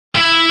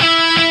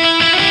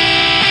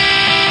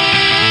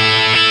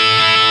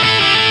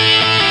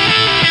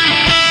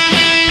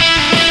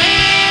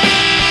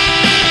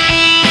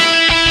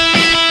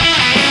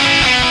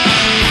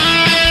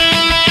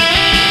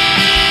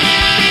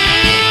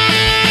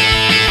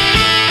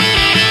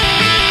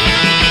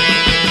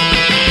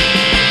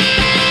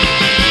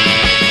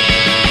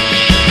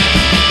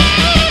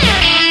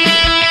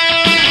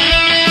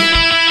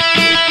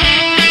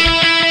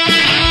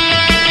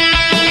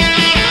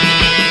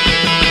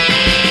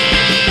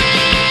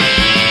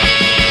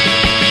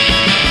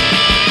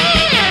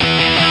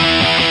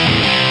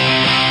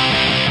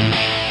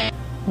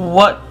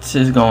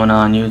What is going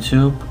on,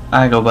 YouTube?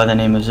 I go by the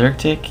name of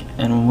Zerktik,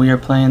 and we are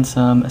playing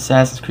some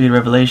Assassin's Creed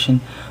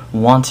Revelation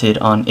Wanted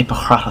on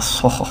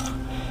Ippokratous.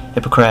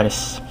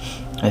 Ippokratous,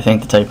 I think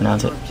that's how you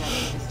pronounce it.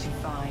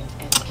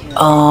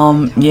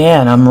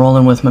 Yeah, and I'm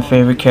rolling with my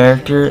favorite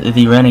character,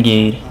 the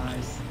Renegade.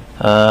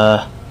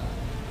 My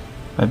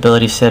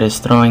ability set is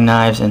throwing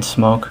knives and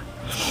smoke.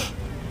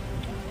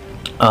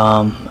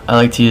 I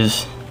like to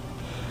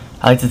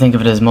think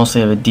of it as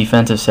mostly of a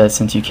defensive set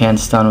since you can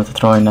stun with the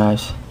throwing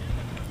knives.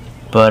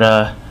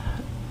 But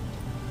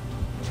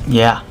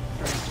yeah,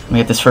 let me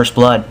get this first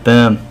blood.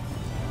 Boom.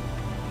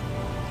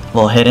 A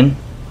little hidden.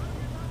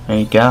 There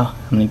you go.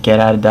 I'm gonna get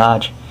out of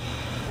dodge.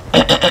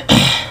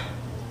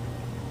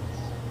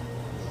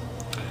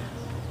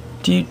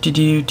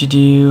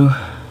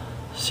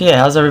 So yeah,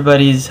 how's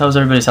everybody's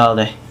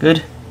holiday?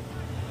 Good?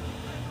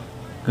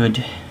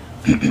 Good.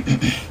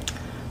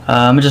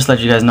 I'm gonna just let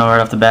you guys know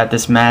right off the bat,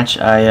 this match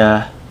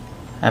I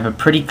have a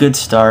pretty good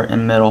start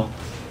and middle.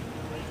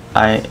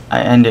 I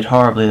ended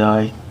horribly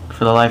though,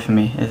 for the life of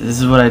me.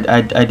 This is what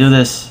I do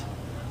this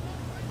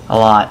a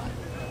lot.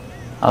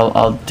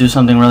 I'll do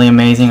something really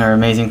amazing or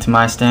amazing to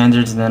my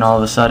standards, and then all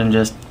of a sudden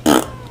just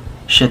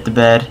shit the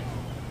bed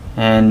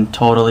and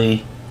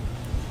totally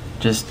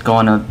just go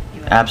on a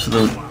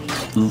absolute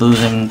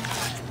losing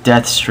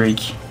death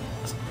streak.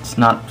 It's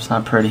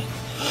not pretty.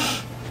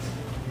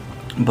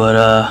 But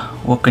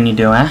what can you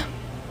do, eh?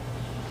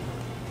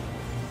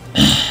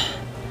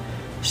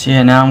 So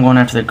yeah, now I'm going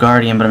after the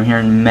Guardian, but I'm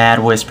hearing mad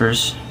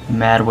whispers.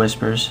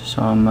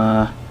 So I'm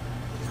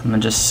gonna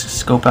just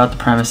scope out the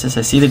premises.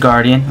 I see the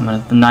Guardian. I'm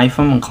gonna knife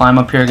him and climb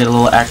up here, get a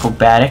little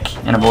acrobatic,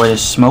 and avoid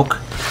his smoke.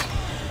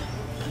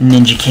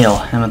 Ninja kill.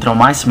 And I'm gonna throw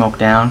my smoke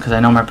down because I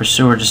know my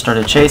pursuer just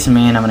started chasing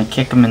me, and I'm gonna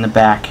kick him in the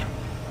back.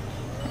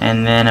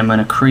 And then I'm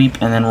gonna creep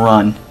and then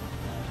run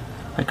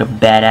like a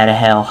bat out of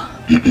hell.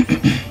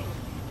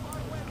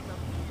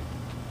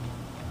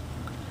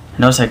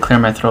 Notice I clear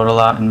my throat a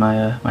lot in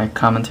my my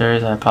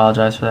commentaries. I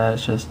apologize for that.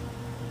 It's just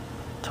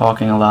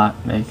talking a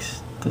lot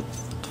makes the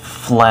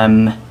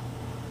phlegm.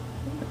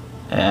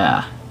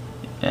 Yeah,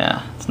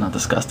 it's not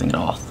disgusting at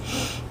all.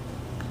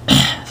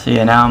 So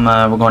yeah,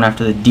 now we're going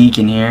after the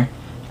Deacon here.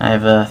 I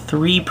have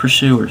 3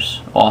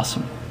 pursuers.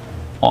 Awesome.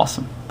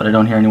 But I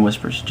don't hear any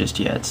whispers just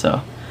yet. So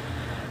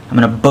I'm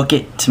gonna book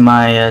it to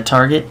my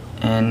target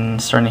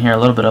and starting to hear a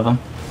little bit of them.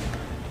 So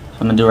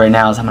what I'm gonna do right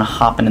now is I'm gonna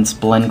hop in its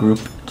blend group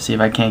to see if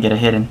I can't get a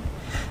hidden.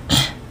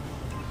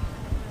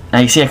 Now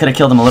you see I could have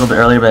killed him a little bit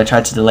earlier, but I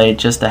tried to delay it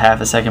just a half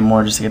a second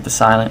more just to get the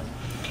silent.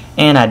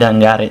 And I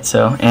done got it,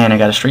 and I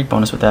got a streak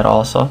bonus with that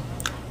also.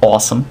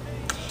 Awesome.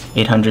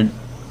 800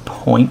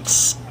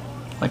 points.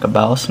 Like a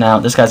boss. Now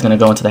this guy's gonna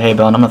go into the hay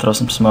bale and I'm gonna throw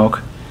some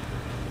smoke.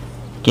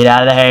 Get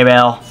out of the hay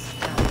bale.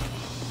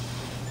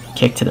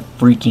 Kick to the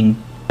freaking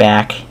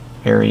back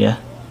area.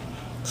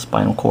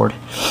 Spinal cord.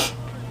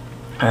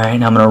 Alright,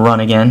 now I'm gonna run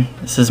again.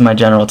 This is my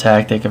general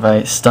tactic. If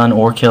I stun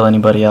or kill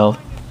anybody else,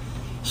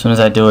 as soon as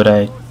I do it,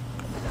 I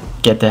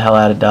get the hell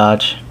out of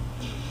dodge.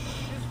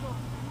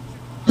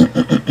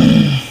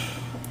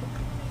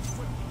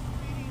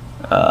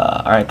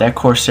 Alright, that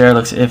Corsair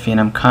looks iffy, and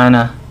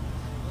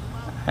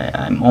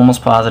I'm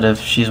almost positive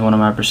she's one of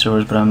my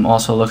pursuers, but I'm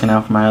also looking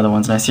out for my other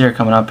ones, and I see her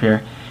coming up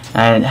here.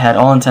 I had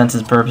all intents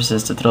and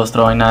purposes to throw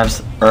throwing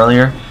knives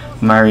earlier.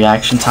 My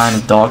reaction time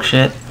is dog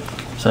shit,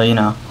 so you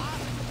know.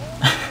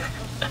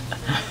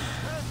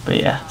 But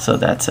yeah, so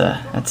that's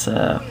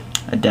a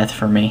death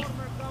for me.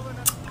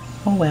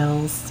 Oh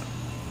wells.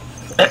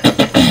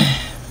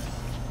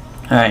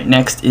 Alright,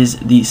 next is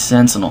the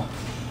Sentinel.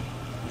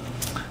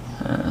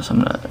 So I'm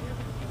gonna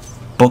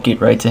book it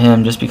right to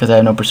him just because I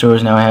have no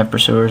pursuers. Now I have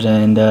pursuers,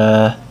 and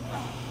I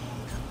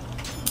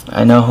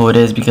know who it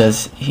is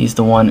because he's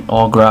the one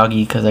all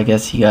groggy because I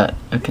guess he got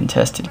a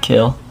contested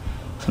kill.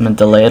 So I'm gonna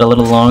delay it a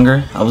little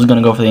longer. I was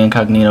gonna go for the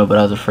incognito, but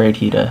I was afraid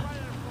he'd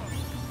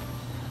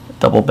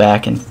double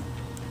back and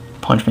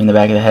punch me in the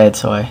back of the head,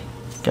 so I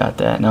got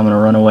that. Now I'm gonna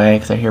run away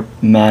because I hear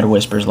mad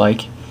whispers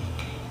like.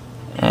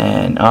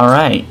 And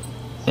alright,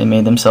 they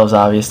made themselves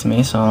obvious to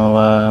me, so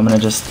I'm gonna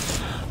just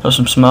throw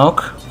some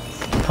smoke,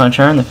 punch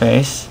her in the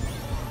face,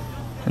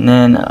 and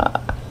then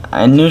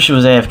I knew she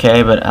was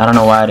AFK, but I don't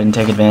know why I didn't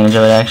take advantage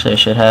of it. Actually, I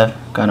should have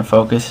kind of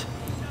focused,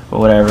 but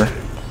whatever.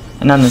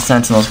 And then the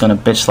Sentinel's gonna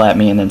bitch slap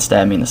me and then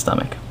stab me in the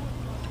stomach.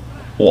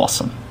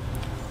 Awesome.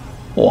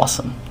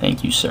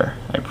 Thank you, sir.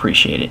 I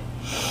appreciate it.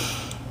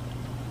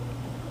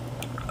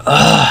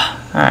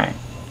 Alright.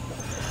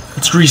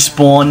 Let's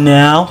respawn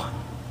now.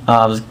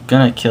 I was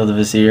gonna kill the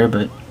Vizier,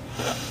 but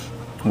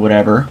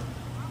whatever.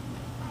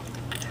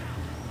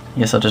 I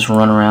guess I'll just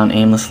run around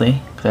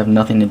aimlessly because I have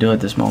nothing to do at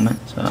this moment.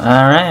 So,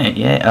 alright,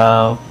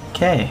 yeah,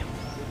 okay.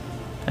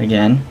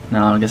 Again,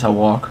 now I guess I'll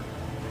walk.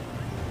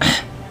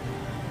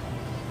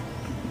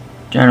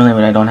 Generally,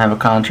 when I don't have a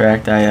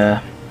contract,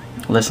 I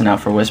listen out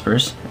for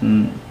whispers.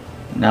 And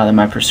now that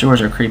my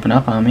pursuers are creeping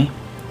up on me,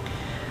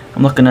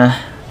 I'm looking to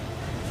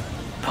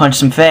punch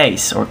some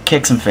face or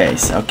kick some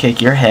face. I'll kick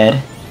your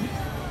head.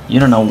 You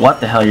don't know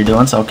what the hell you're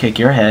doing, so I'll kick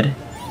your head.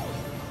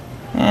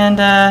 And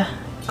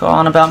go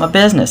on about my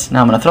business.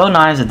 Now I'm going to throw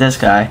knives at this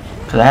guy,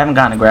 because I haven't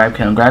gotten a grab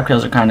kill. And grab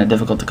kills are kind of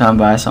difficult to come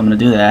by, so I'm going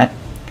to do that.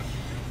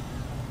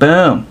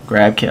 Boom!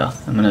 Grab kill.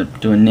 I'm going to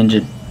do a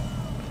ninja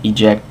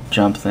eject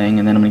jump thing,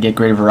 and then I'm going to get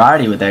greater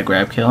variety with that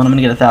grab kill, and I'm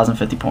going to get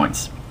 1,050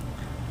 points.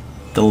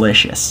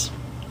 Delicious.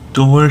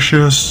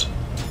 Delicious.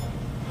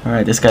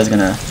 Alright, this guy's going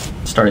to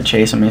start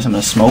chasing me, so I'm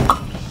going to smoke.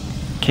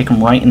 Kick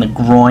him right in the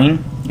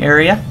groin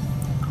area.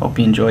 Hope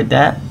you enjoyed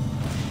that.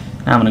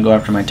 Now I'm going to go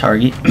after my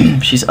target.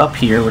 She's up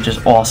here, which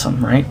is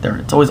awesome, right?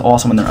 It's always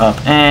awesome when they're up.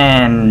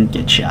 And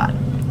get shot.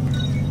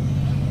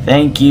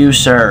 Thank you,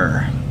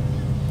 sir.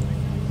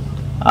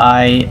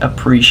 I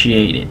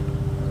appreciate it.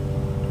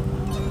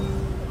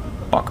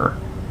 Fucker.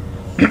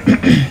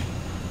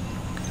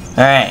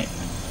 Alright.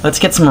 Let's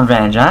get some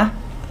revenge, huh?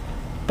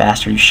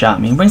 Bastard, you shot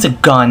me. He brings a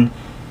gun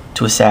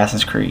to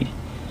Assassin's Creed.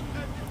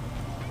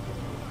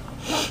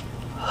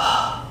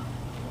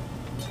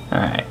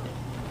 Alright.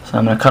 So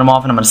I'm going to cut him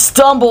off and I'm going to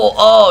stumble.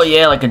 Oh,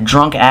 yeah, like a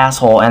drunk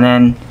asshole. And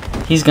then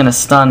he's going to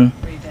stun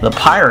the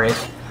pirate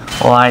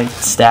while I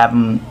stab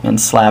him and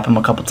slap him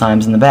a couple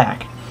times in the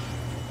back.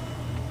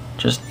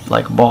 Just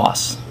like a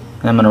boss.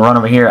 And I'm going to run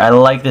over here. I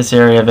like this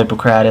area of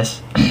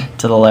Ippokratous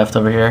to the left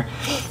over here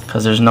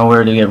because there's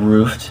nowhere to get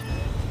roofed.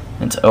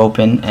 It's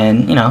open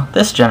and, you know,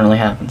 this generally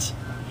happens.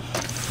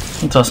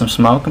 You throw some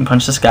smoke and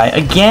punch this guy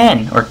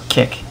again. Or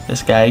kick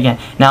this guy again.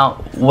 Now,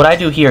 what I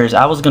do here is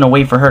I was going to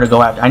wait for her to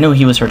go after. I knew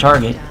he was her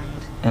target.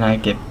 And I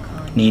get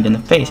kneed in the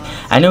face.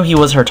 I knew he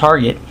was her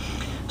target.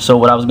 So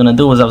what I was going to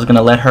do was I was going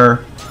to let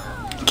her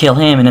kill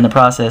him and in the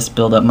process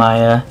build up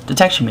my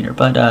detection meter.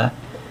 But I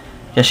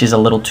guess she's a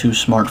little too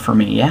smart for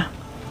me, yeah?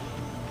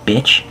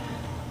 Bitch.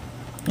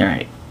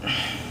 Alright.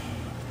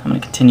 I'm going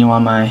to continue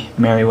on my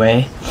merry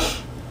way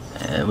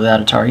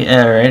without a target.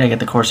 Alright, I get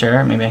the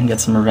Corsair. Maybe I can get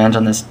some revenge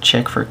on this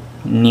chick for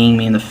kneeing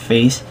me in the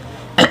face.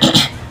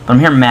 But I'm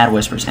hearing mad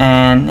whispers.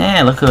 And,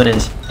 look who it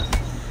is.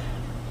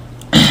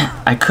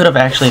 I could have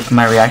actually, if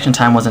my reaction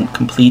time wasn't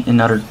complete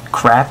and utter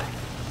crap,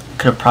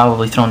 could have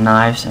probably thrown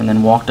knives and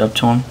then walked up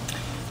to him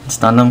and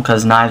stunned him.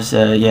 Because knives,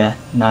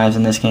 knives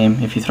in this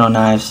game, if you throw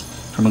knives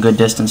from a good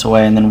distance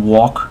away and then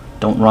walk,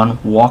 don't run,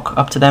 walk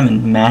up to them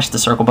and mash the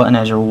circle button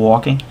as you're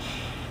walking,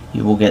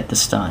 you will get the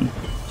stun.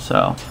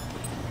 So,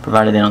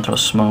 provided they don't throw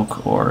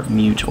smoke or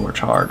mute or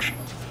charge.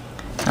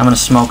 I'm going to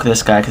smoke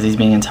this guy because he's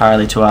being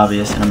entirely too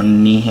obvious, and I'm going to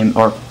knee him,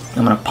 or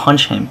I'm going to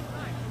punch him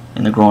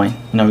in the groin.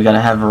 You know, we got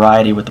to have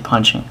variety with the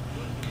punching.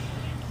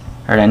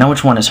 Alright, I know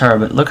which one is her,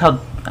 but look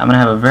how I'm going to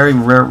have a very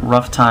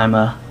rough time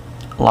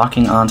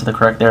locking onto the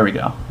correct. There we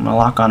go. I'm going to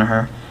lock onto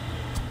her.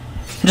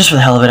 And just for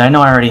the hell of it, I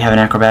know I already have an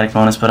acrobatic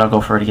bonus, but I'll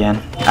go for it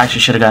again. I actually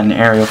should have gotten an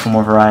aerial for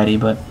more variety,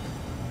 but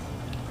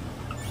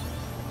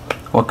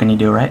what can you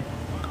do, right?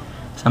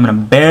 So I'm going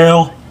to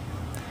bail.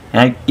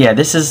 And yeah,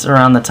 this is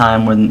around the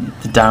time when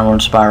the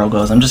downward spiral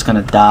goes. I'm just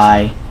going to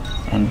die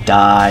and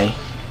die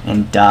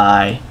and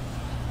die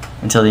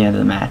until the end of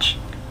the match.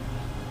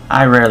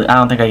 I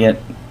don't think I get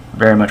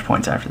very much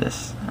points after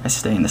this. I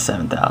stay in the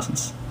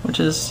 7,000s, which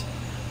is,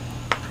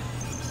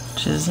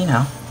 you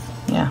know,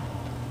 yeah.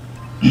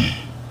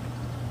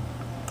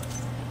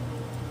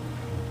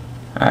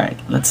 Alright,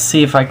 let's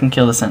see if I can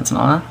kill the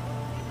Sentinel, huh?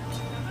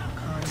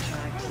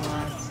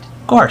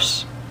 Of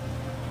course.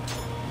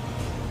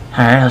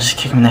 Alright, I'll just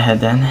kick him in the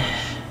head then.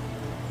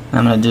 And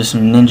I'm going to do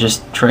some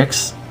ninja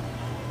tricks.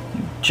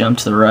 Jump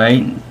to the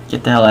right and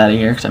get the hell out of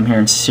here because I'm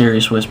hearing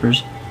serious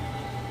whispers.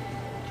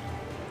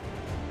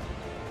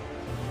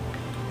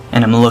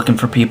 And I'm looking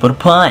for people to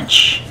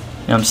punch. You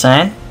know what I'm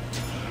saying?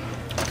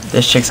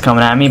 This chick's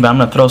coming at me, but I'm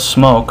going to throw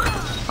smoke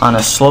on a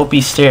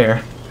slopey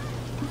stair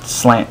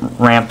slant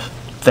ramp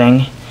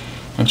thing.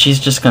 And she's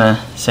just going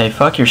to say,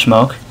 fuck your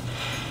smoke,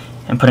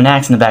 and put an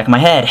axe in the back of my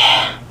head.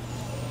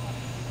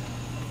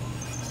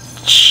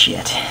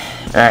 Shit.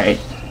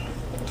 Alright.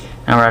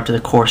 Now we're after the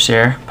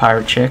Corsair,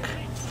 pirate chick.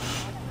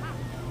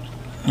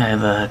 I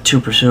have 2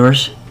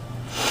 pursuers.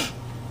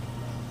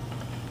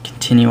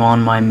 Continue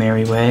on my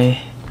merry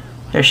way.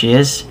 There she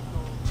is.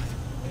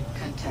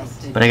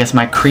 But I guess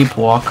my creep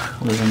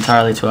walk was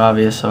entirely too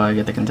obvious, so I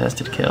get the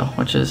contested kill,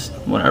 which is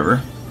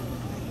whatever.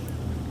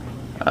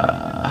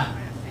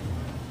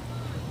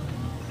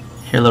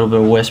 Hear a little bit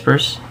of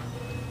whispers.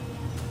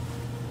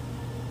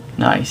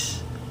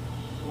 Nice.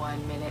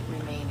 1 minute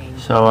remaining.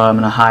 So I'm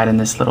gonna hide in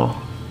this little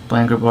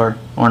blanket or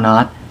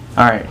not.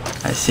 Alright,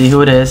 I see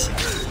who it is,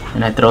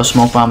 and I throw a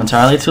smoke bomb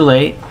entirely too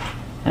late,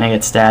 and I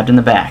get stabbed in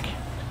the back.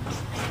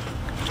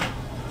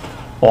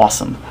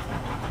 Awesome.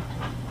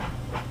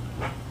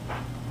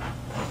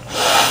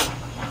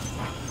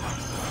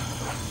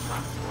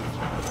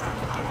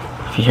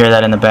 If you hear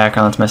that in the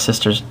background, it's my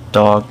sister's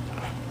dog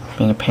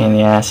being a pain in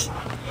the ass.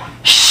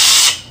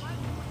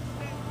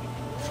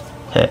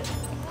 Hit.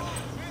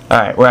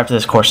 Alright, we're after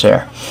this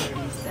Corsair.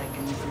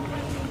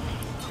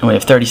 And we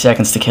have 30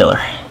 seconds to kill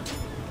her.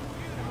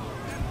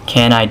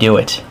 Can I do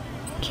it?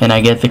 Can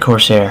I get the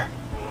Corsair?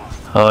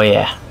 Oh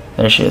yeah.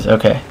 There she is.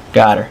 Okay.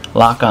 Got her.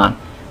 Lock on.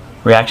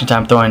 Reaction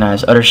time throwing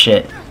knives. Utter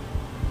shit.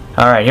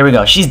 Alright, here we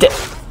go. She's dead.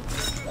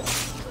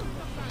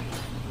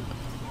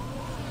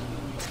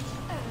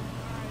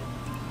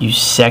 You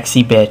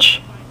sexy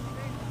bitch.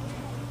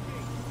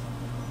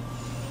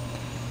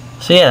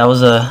 So yeah, that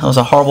was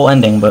a horrible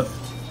ending, but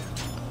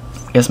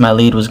I guess my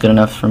lead was good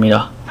enough for me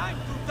to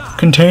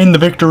contain the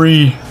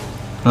victory.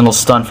 A little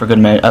stun for good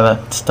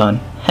measure. Stun.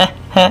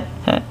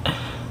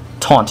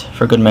 Taunt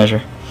for good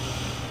measure.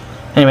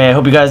 Anyway, I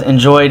hope you guys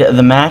enjoyed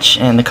the match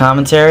and the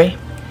commentary.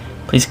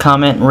 Please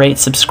comment, rate,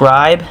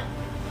 subscribe,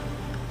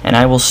 and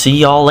I will see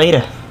y'all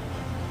later.